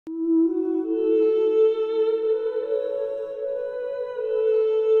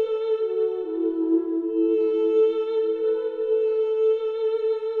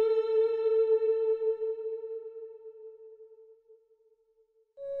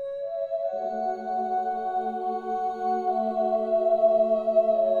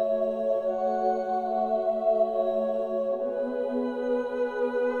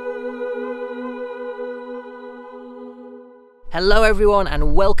Hello everyone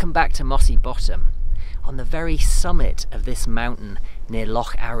and welcome back to Mossy Bottom. On the very summit of this mountain near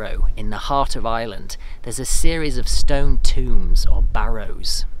Loch Arrow in the heart of Ireland, there's a series of stone tombs or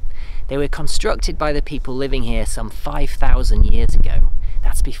barrows. They were constructed by the people living here some 5,000 years ago.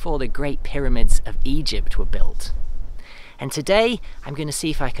 That's before the Great Pyramids of Egypt were built. And today I'm going to see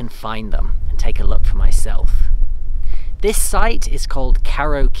if I can find them and take a look for myself. This site is called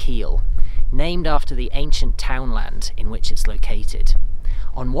Carrowkeel, named after the ancient townland in which it's located.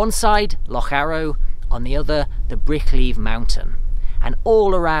 On one side, Loch Arrow, on the other, the Brickleave Mountain, and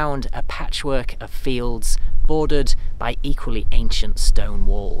all around a patchwork of fields bordered by equally ancient stone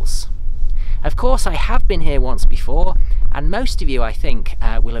walls. Of course, I have been here once before, and most of you, I think,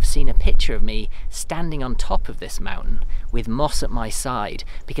 will have seen a picture of me standing on top of this mountain with moss at my side,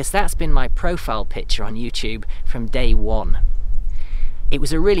 because that's been my profile picture on YouTube from day one. It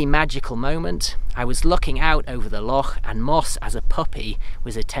was a really magical moment. I was looking out over the loch and Moss, as a puppy,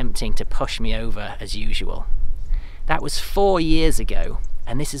 was attempting to push me over as usual. That was 4 years ago,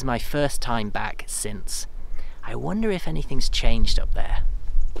 and this is my first time back since. I wonder if anything's changed up there.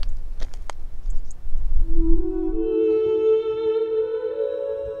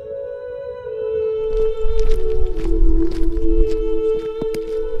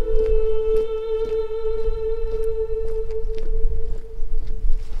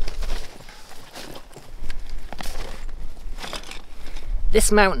 This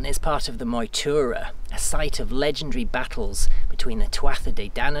mountain is part of the Moitura, a site of legendary battles between the Tuatha De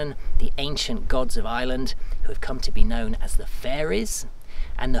Danann, the ancient gods of Ireland, who have come to be known as the Fairies,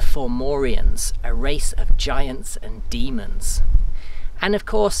 and the Fomorians, a race of giants and demons. And of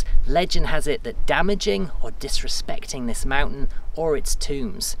course, legend has it that damaging or disrespecting this mountain or its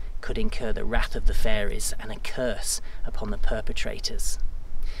tombs could incur the wrath of the fairies and a curse upon the perpetrators.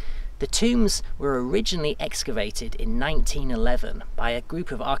 The tombs were originally excavated in 1911 by a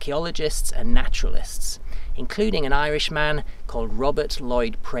group of archaeologists and naturalists, including an Irishman called Robert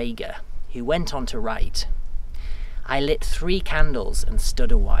Lloyd Prager, who went on to write, "I lit 3 candles and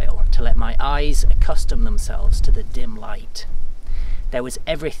stood a while to let my eyes accustom themselves to the dim light. There was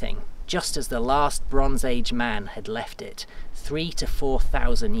everything, just as the last Bronze Age man had left it 3,000 to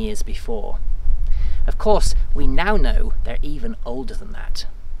 4,000 years before. Of course, we now know they're even older than that."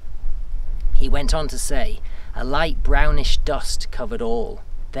 He went on to say, "A light brownish dust covered all.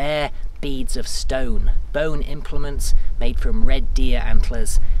 There, beads of stone, bone implements made from red deer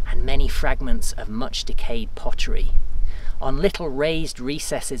antlers, and many fragments of much decayed pottery. On little raised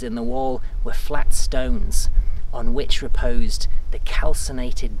recesses in the wall were flat stones, on which reposed the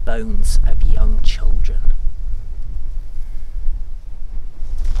calcinated bones of young children."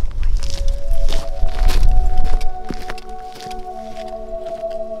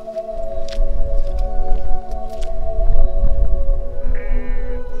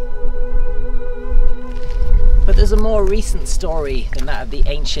 But there's a more recent story than that of the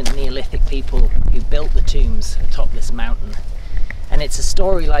ancient Neolithic people who built the tombs atop this mountain. And it's a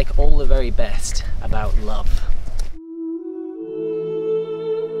story, like all the very best, about love.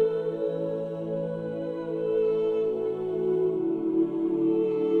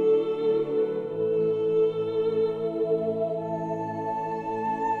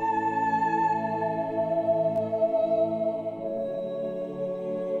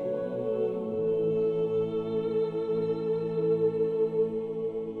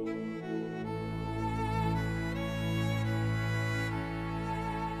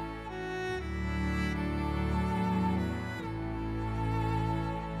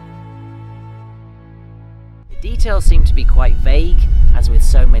 Details seem to be quite vague, as with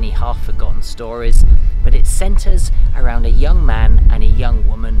so many half-forgotten stories, but it centres around a young man and a young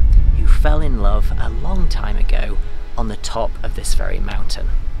woman who fell in love a long time ago on the top of this very mountain.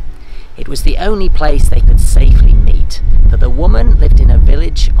 It was the only place they could safely meet, for the woman lived in a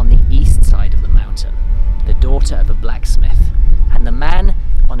village on the east side of the mountain, the daughter of a blacksmith, and the man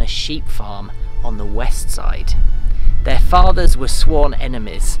on a sheep farm on the west side. Their fathers were sworn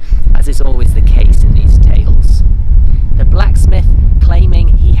enemies, as is always the case in these tales. The blacksmith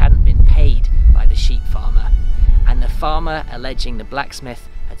claiming he hadn't been paid by the sheep farmer, and the farmer alleging the blacksmith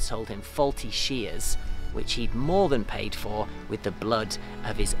had sold him faulty shears, which he'd more than paid for with the blood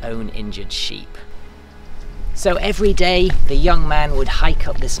of his own injured sheep. So every day the young man would hike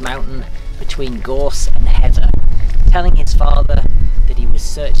up this mountain between gorse and heather, telling his father that he was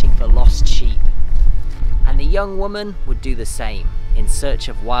searching for lost sheep. And the young woman would do the same, in search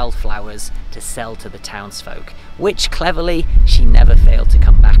of wildflowers to sell to the townsfolk, which cleverly she never failed to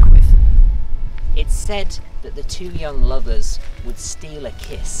come back with. It's said that the 2 young lovers would steal a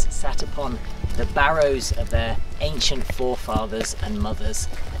kiss sat upon the barrows of their ancient forefathers and mothers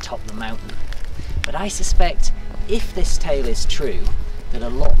atop the mountain. But I suspect, if this tale is true, that a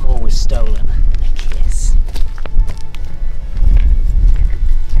lot more was stolen than a kiss.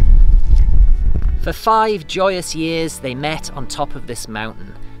 For 5 joyous years they met on top of this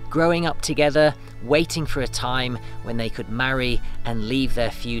mountain, growing up together, waiting for a time when they could marry and leave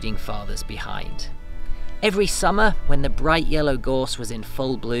their feuding fathers behind. Every summer, when the bright yellow gorse was in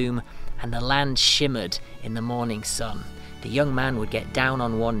full bloom and the land shimmered in the morning sun, the young man would get down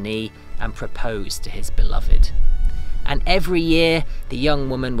on one knee and propose to his beloved. And every year the young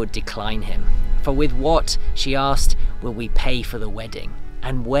woman would decline him, for with what, she asked, will we pay for the wedding?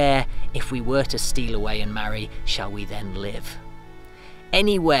 And where, if we were to steal away and marry, shall we then live?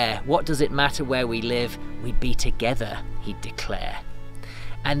 Anywhere, what does it matter where we live? We'd be together, he'd declare.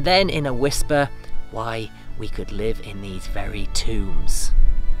 And then in a whisper, why, we could live in these very tombs.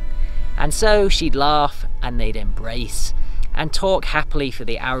 And so she'd laugh and they'd embrace and talk happily for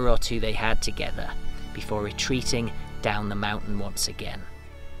the hour or two they had together before retreating down the mountain once again.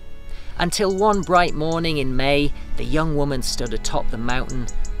 Until one bright morning in May, the young woman stood atop the mountain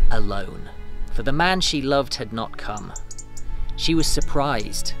alone, for the man she loved had not come. She was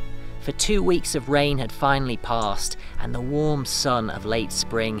surprised, for 2 weeks of rain had finally passed, and the warm sun of late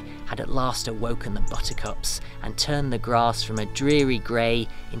spring had at last awoken the buttercups and turned the grass from a dreary grey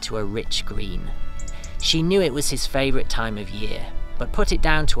into a rich green. She knew it was his favourite time of year, but put it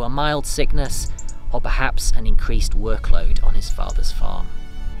down to a mild sickness or perhaps an increased workload on his father's farm.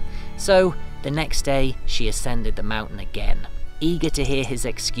 So the next day she ascended the mountain again, eager to hear his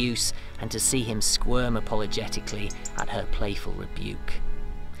excuse and to see him squirm apologetically at her playful rebuke.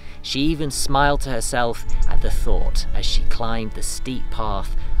 She even smiled to herself at the thought as she climbed the steep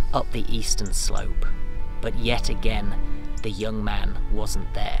path up the eastern slope. But yet again, the young man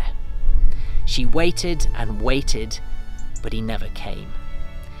wasn't there. She waited and waited, but he never came.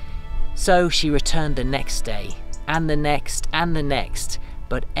 So she returned the next day, and the next, and the next,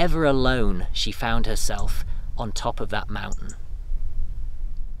 but ever alone she found herself on top of that mountain.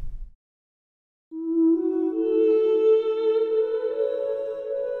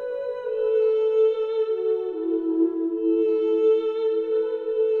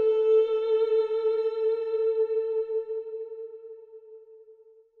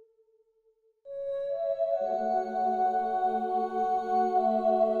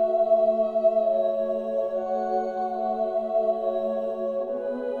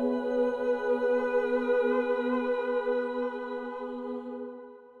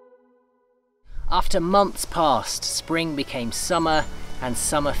 After months passed, spring became summer, and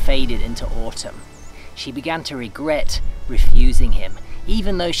summer faded into autumn. She began to regret refusing him,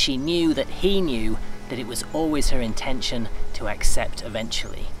 even though she knew that he knew that it was always her intention to accept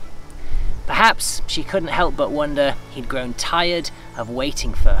eventually. Perhaps she couldn't help but wonder he'd grown tired of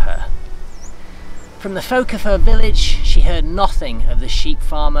waiting for her. From the folk of her village, she heard nothing of the sheep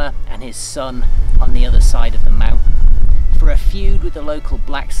farmer and his son on the other side of the mountain. For a feud with the local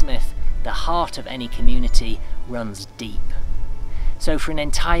blacksmith, the heart of any community runs deep. So for an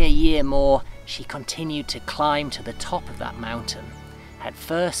entire year more, she continued to climb to the top of that mountain, at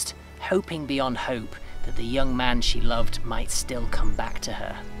first hoping beyond hope that the young man she loved might still come back to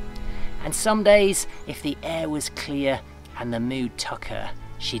her. And some days, if the air was clear and the mood took her,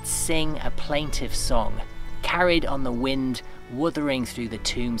 she'd sing a plaintive song, carried on the wind, wuthering through the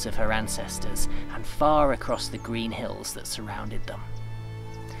tombs of her ancestors and far across the green hills that surrounded them.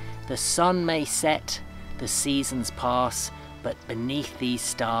 The sun may set, the seasons pass, but beneath these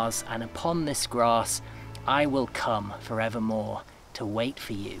stars and upon this grass, I will come forevermore to wait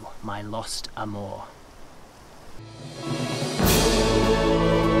for you, my lost amour.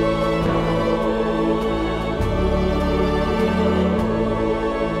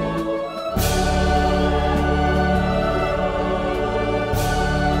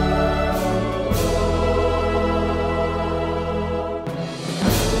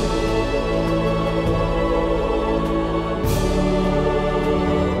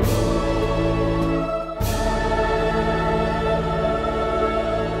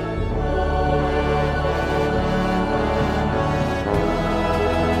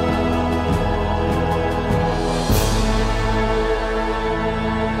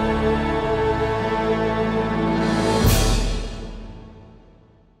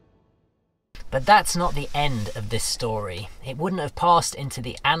 But that's not the end of this story. It wouldn't have passed into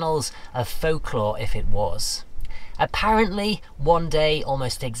the annals of folklore if it was. Apparently, one day,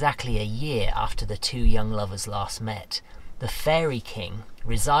 almost exactly a year after the two young lovers last met, the Fairy King,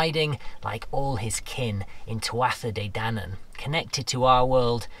 residing like all his kin in Tuatha De Danann, connected to our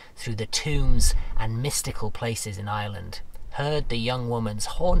world through the tombs and mystical places in Ireland, heard the young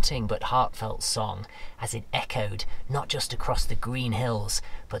woman's haunting but heartfelt song as it echoed not just across the green hills,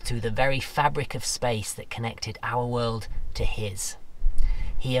 but through the very fabric of space that connected our world to his.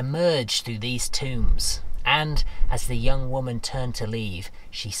 He emerged through these tombs, and as the young woman turned to leave,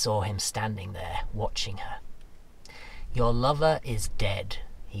 she saw him standing there, watching her. "Your lover is dead,"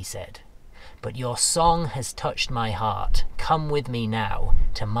 he said, "but your song has touched my heart. Come with me now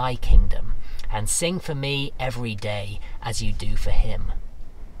to my kingdom, and sing for me every day as you do for him."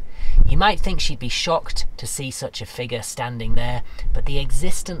 You might think she'd be shocked to see such a figure standing there, but the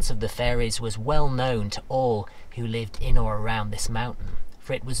existence of the fairies was well known to all who lived in or around this mountain,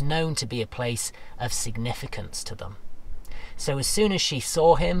 for it was known to be a place of significance to them. So as soon as she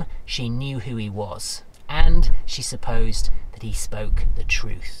saw him, she knew who he was, and she supposed that he spoke the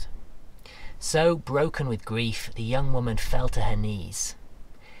truth. So, broken with grief, the young woman fell to her knees.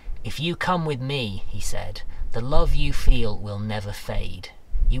 "If you come with me," he said, "the love you feel will never fade.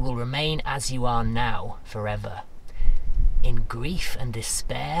 You will remain as you are now forever." "In grief and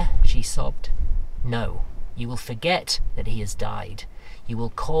despair?" she sobbed. "No, you will forget that he has died. You will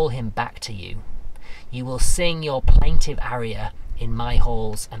call him back to you. You will sing your plaintive aria in my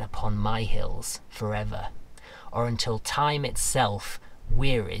halls and upon my hills forever, or until time itself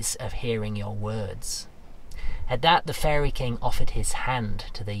wearies of hearing your words." At that, the Fairy King offered his hand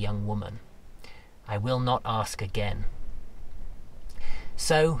to the young woman. "I will not ask again."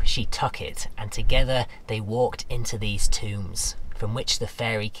 So she took it, and together they walked into these tombs, from which the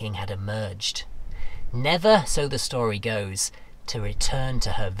Fairy King had emerged, never, so the story goes, to return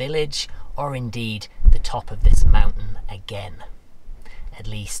to her village, or indeed the top of this mountain again. At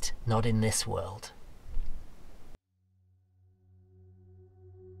least, not in this world.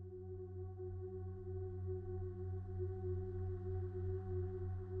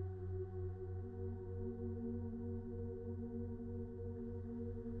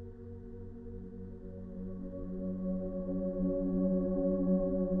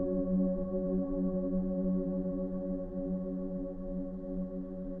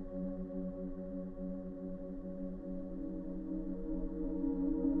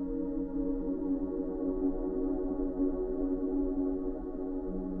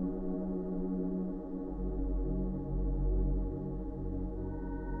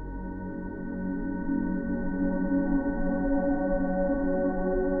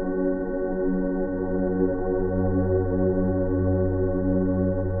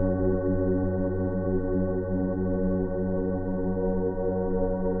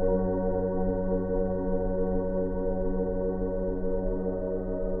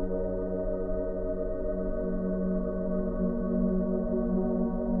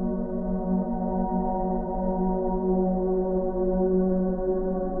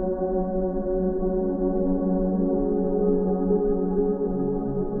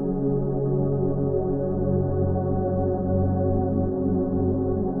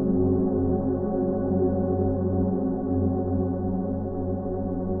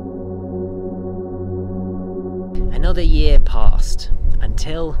 Another year passed,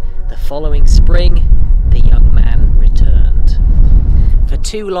 until the following spring, the young man returned. For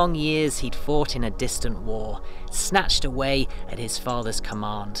 2 long years he'd fought in a distant war, snatched away at his father's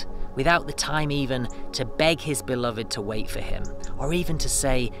command, without the time even to beg his beloved to wait for him, or even to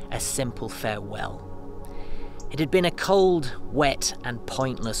say a simple farewell. It had been a cold, wet and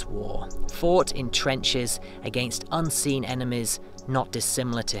pointless war, fought in trenches against unseen enemies not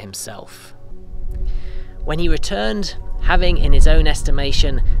dissimilar to himself. When he returned, having in his own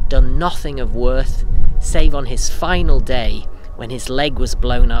estimation done nothing of worth, save on his final day when his leg was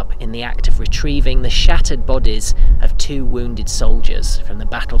blown up in the act of retrieving the shattered bodies of 2 wounded soldiers from the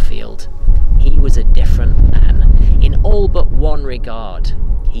battlefield, he was a different man in all but one regard.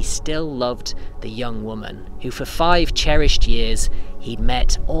 He still loved the young woman who for 5 cherished years he'd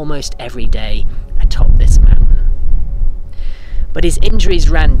met almost every day atop this mountain. But his injuries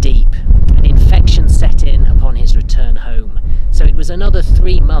ran deep, and infection set in upon his return home, so it was another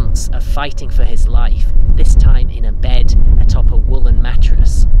 3 months of fighting for his life, this time in a bed atop a woolen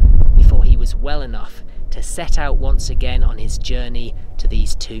mattress, before he was well enough to set out once again on his journey to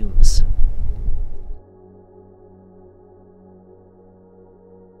these tombs.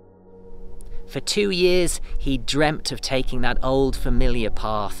 For 2 years he dreamt of taking that old familiar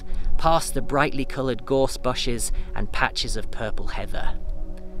path, past the brightly coloured gorse bushes and patches of purple heather.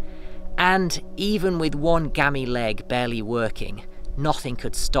 And even with one gammy leg barely working, nothing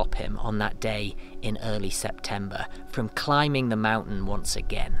could stop him on that day in early September from climbing the mountain once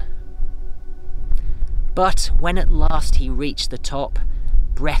again. But when at last he reached the top,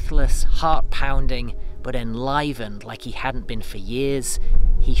 breathless, heart-pounding, but enlivened like he hadn't been for years,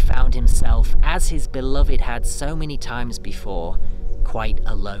 he found himself, as his beloved had so many times before, quite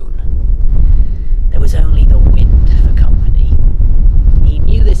alone. There was only the wind for company. He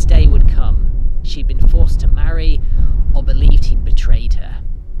knew this day would come. She'd been forced to marry, or believed he'd betrayed her.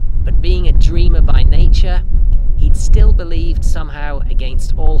 But being a dreamer by nature, he'd still believed somehow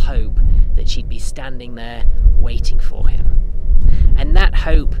against all hope that she'd be standing there waiting for him. And that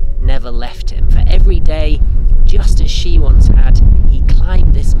hope never left him, for every day, just as she once had, he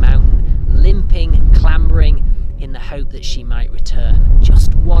climbed this mountain, limping, clambering, in the hope that she might return,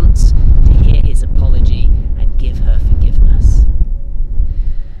 just once to hear his apology and give her forgiveness.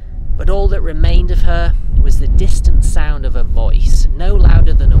 But all that remained of her was the distant sound of a voice, no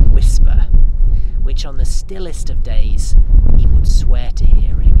louder than a whisper, which on the stillest of days he would swear to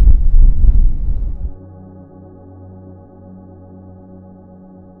hearing.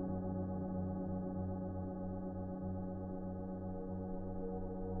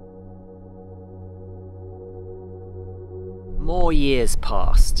 More years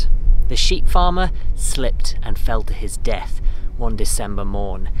passed. The sheep farmer slipped and fell to his death one December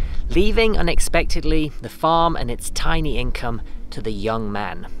morn, leaving unexpectedly the farm and its tiny income to the young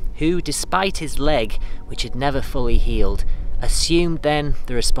man, who, despite his leg, which had never fully healed, assumed then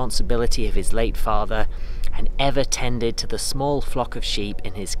the responsibility of his late father and ever tended to the small flock of sheep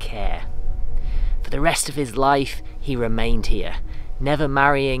in his care. For the rest of his life he remained here, never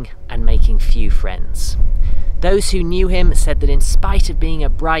marrying and making few friends. Those who knew him said that in spite of being a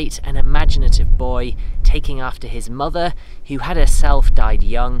bright and imaginative boy, taking after his mother, who had herself died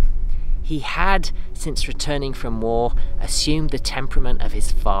young, he had, since returning from war, assumed the temperament of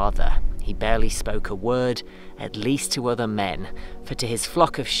his father. He barely spoke a word, at least to other men, for to his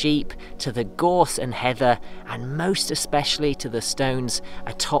flock of sheep, to the gorse and heather, and most especially to the stones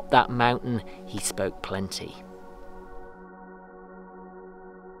atop that mountain, he spoke plenty.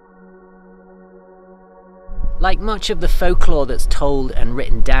 Like much of the folklore that's told and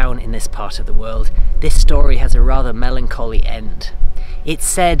written down in this part of the world, this story has a rather melancholy end. It's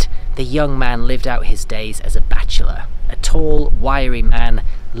said the young man lived out his days as a bachelor, a tall, wiry man,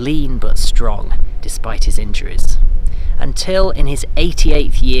 lean but strong, despite his injuries. Until in his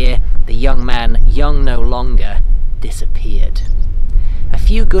 88th year, the young man, young no longer, disappeared. A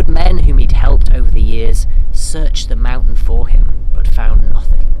few good men whom he'd helped over the years searched the mountain for him, but found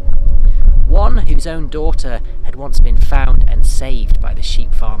nothing. One whose own daughter had once been found and saved by the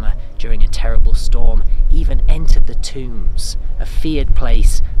sheep farmer during a terrible storm even entered the tombs, a feared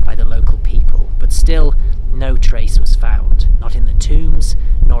place by the local people, but still no trace was found, not in the tombs,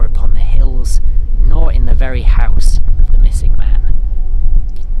 nor upon the hills, nor in the very house of the missing man.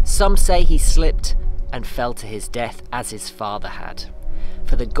 Some say he slipped and fell to his death as his father had,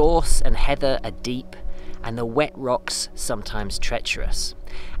 for the gorse and heather are deep, and the wet rocks sometimes treacherous.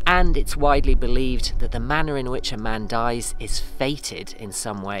 And it's widely believed that the manner in which a man dies is fated in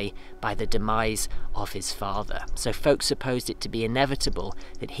some way by the demise of his father. So folks supposed it to be inevitable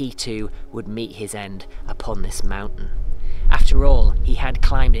that he too would meet his end upon this mountain. After all, he had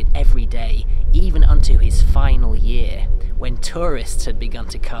climbed it every day, even unto his final year, when tourists had begun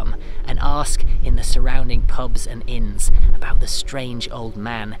to come and ask in the surrounding pubs and inns about the strange old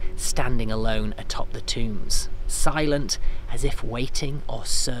man standing alone atop the tombs, silent as if waiting or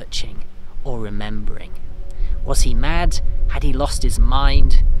searching or remembering. Was he mad? Had he lost his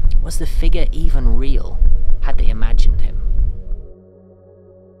mind? Was the figure even real? Had they imagined him?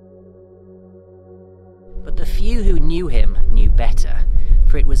 But the few who knew him knew better,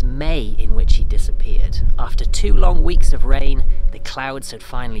 for it was May in which he disappeared. After 2 long weeks of rain, the clouds had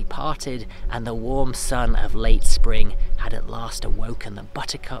finally parted, and the warm sun of late spring had at last awoken the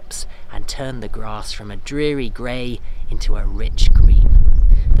buttercups and turned the grass from a dreary grey into a rich green.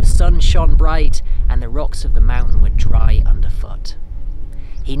 The sun shone bright, and the rocks of the mountain were dry underfoot.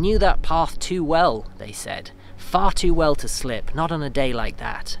 He knew that path too well, they said, far too well to slip, not on a day like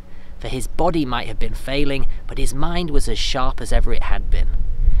that. For his body might have been failing, but his mind was as sharp as ever it had been.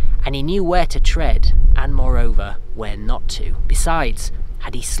 And he knew where to tread, and moreover, where not to. Besides,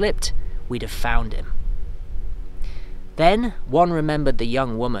 had he slipped, we'd have found him. Then one remembered the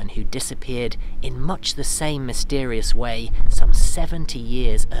young woman who disappeared in much the same mysterious way some 70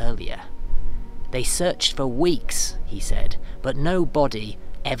 years earlier. They searched for weeks, he said, but no body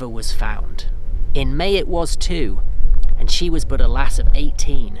ever was found. In May it was too, and she was but a lass of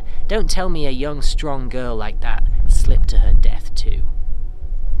 18. Don't tell me a young, strong girl like that slipped to her death too.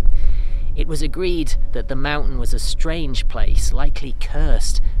 was agreed that the mountain was a strange place, likely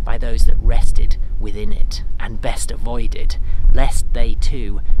cursed by those that rested within it, and best avoided, lest they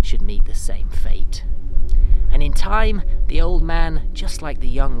too should meet the same fate. And in time, the old man, just like the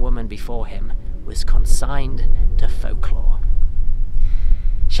young woman before him, was consigned to folklore.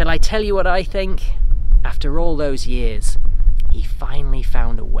 Shall I tell you what I think? After all those years, he finally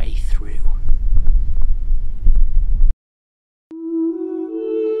found a way through.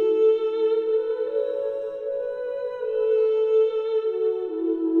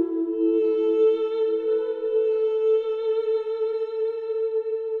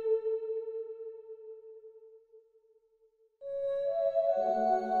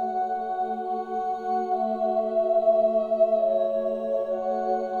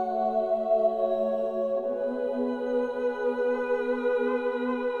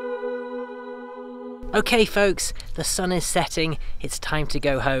 Okay folks, the sun is setting, it's time to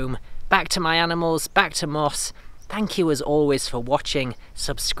go home. Back to my animals, back to Moss. Thank you as always for watching,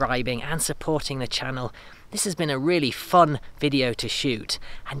 subscribing and supporting the channel. This has been a really fun video to shoot,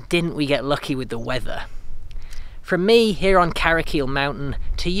 and didn't we get lucky with the weather? From me here on Carrowkeel Mountain,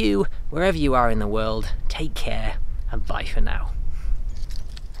 to you, wherever you are in the world, take care and bye for now.